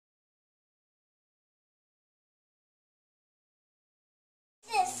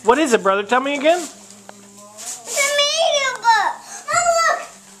What is it, brother? Tell me again. It's a media book. Oh, look.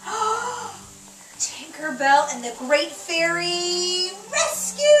 Tinkerbell and the Great Fairy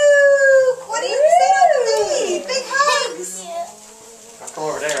Rescue. What do you say to me? Big hugs. I'll come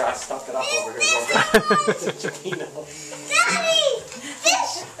over there. I stuck it up over here. Daddy,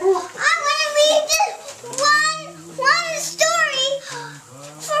 I want to read this one story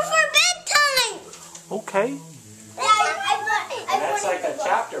for bedtime. Okay. That's like a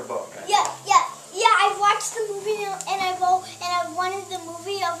chapter book. Yeah. I've watched the movie and I've wanted the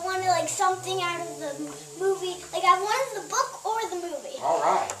movie. I've wanted like something out of the movie. Like I wanted the book or the movie. All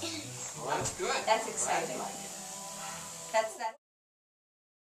right. Well, that's good. That's exciting. That's that.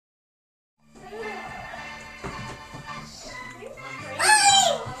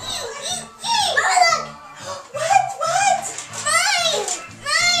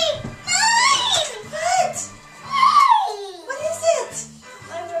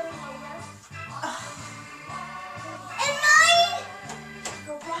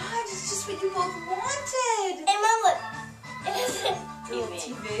 What you both wanted. And Mom, look. It is a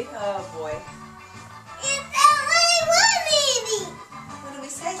TV. Oh boy. It's only one baby. What do we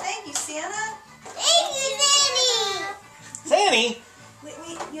say? Thank you, Santa. Thank you, Daddy. Sandy?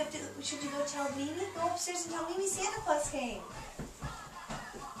 Wait. You have to. Should you go tell Mimi? Go upstairs and tell Mimi Santa Claus came.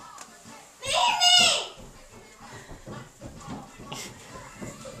 Mimi.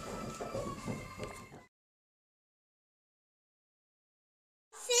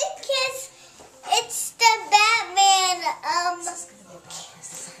 It's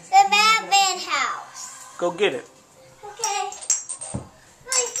the Batman house. Go get it. Okay.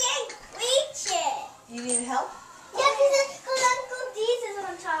 I can't reach it. You need help? Yeah, because Uncle Dee's is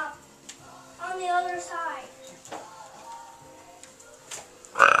on top. On the other side.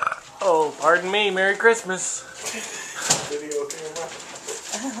 Oh, pardon me. Merry Christmas. Video camera.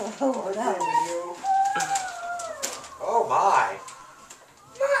 Oh, no. Video. Oh my.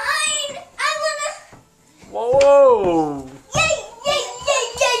 Mine. I wanna. Whoa.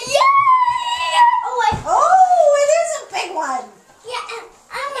 Yeah. Oh, it is a big one. Yeah,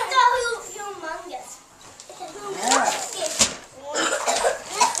 I'm a humongous. It's a humongous.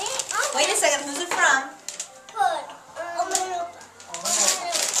 Wait a second. Who's it from? Good.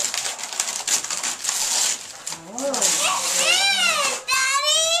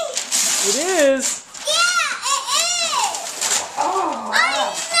 Daddy. It is. Yeah, it is. Oh, I know.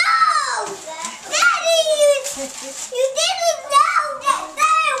 Daddy, you didn't know that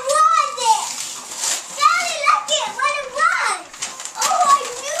it was it. Daddy, look at what it was. Oh, I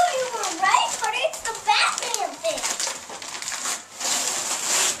knew you were right, but it's the Batman thing.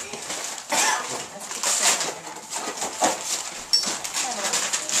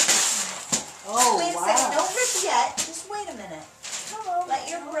 Oh, wait a second. Don't rip yet. Just wait a minute. Let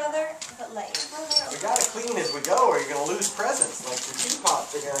your brother. We gotta clean as we go, or you're gonna lose presents. Like your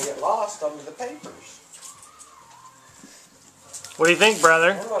teapots are gonna get lost under the papers. What do you think,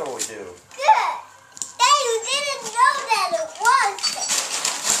 brother? Then what do we do? Good. Daddy, you didn't know that it was it.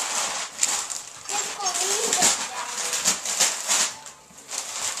 Just believe it.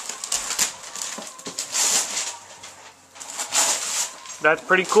 That's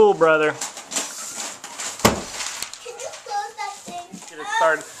pretty cool, brother. Can you close that thing? Get it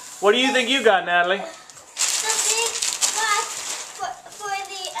started. What do you think you got, Natalie? The big box for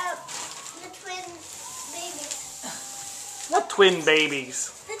the twin babies. What twin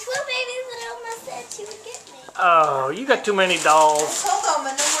babies? The twin babies that Oma said she would get me. Oh, you got too many dolls. Hold on,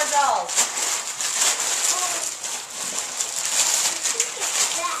 but no more dolls.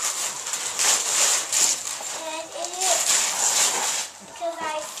 And it is. Because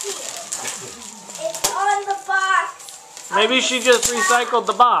I see it. It's on the box. Maybe she just recycled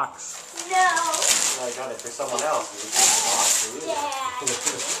the box. No. I got it for someone else. And we can box for you. Yeah.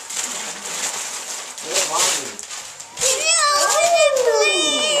 Good morning. Can you open it,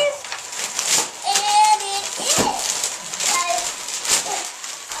 please? And it is.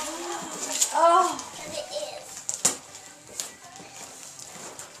 Oh. And it is.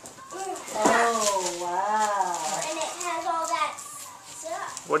 Oh, wow. And it has all that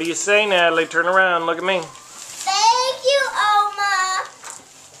stuff. What do you say, Natalie? Turn around. Look at me. Thank you, Oma.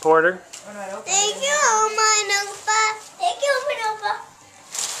 Porter. Thank you, Oma and Opa. Thank you, Opa and Opa.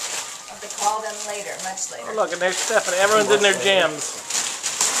 I'll have to call them later, much later. Oh, look, and there's Stephanie. Everyone's in their jams.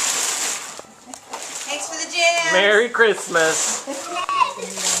 Thanks for the jam. Merry Christmas. Mommy,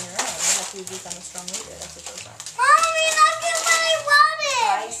 look at what I wanted.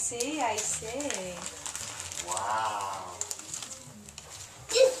 I see. Wow.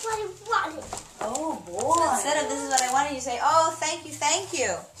 This is what I wanted. wanted. Oh boy. So instead of this is what I wanted, you say, oh, thank you, thank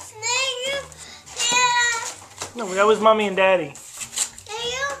you. Thank you. Yeah. No, that was mommy and daddy. Thank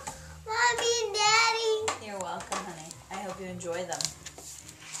you, Mommy and Daddy. You're welcome, honey. I hope you enjoy them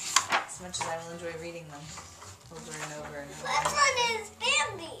as much as I will enjoy reading them over and over and over. Which one is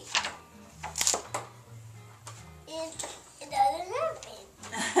family? It doesn't happen.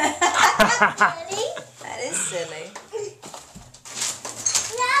 Daddy? That is silly.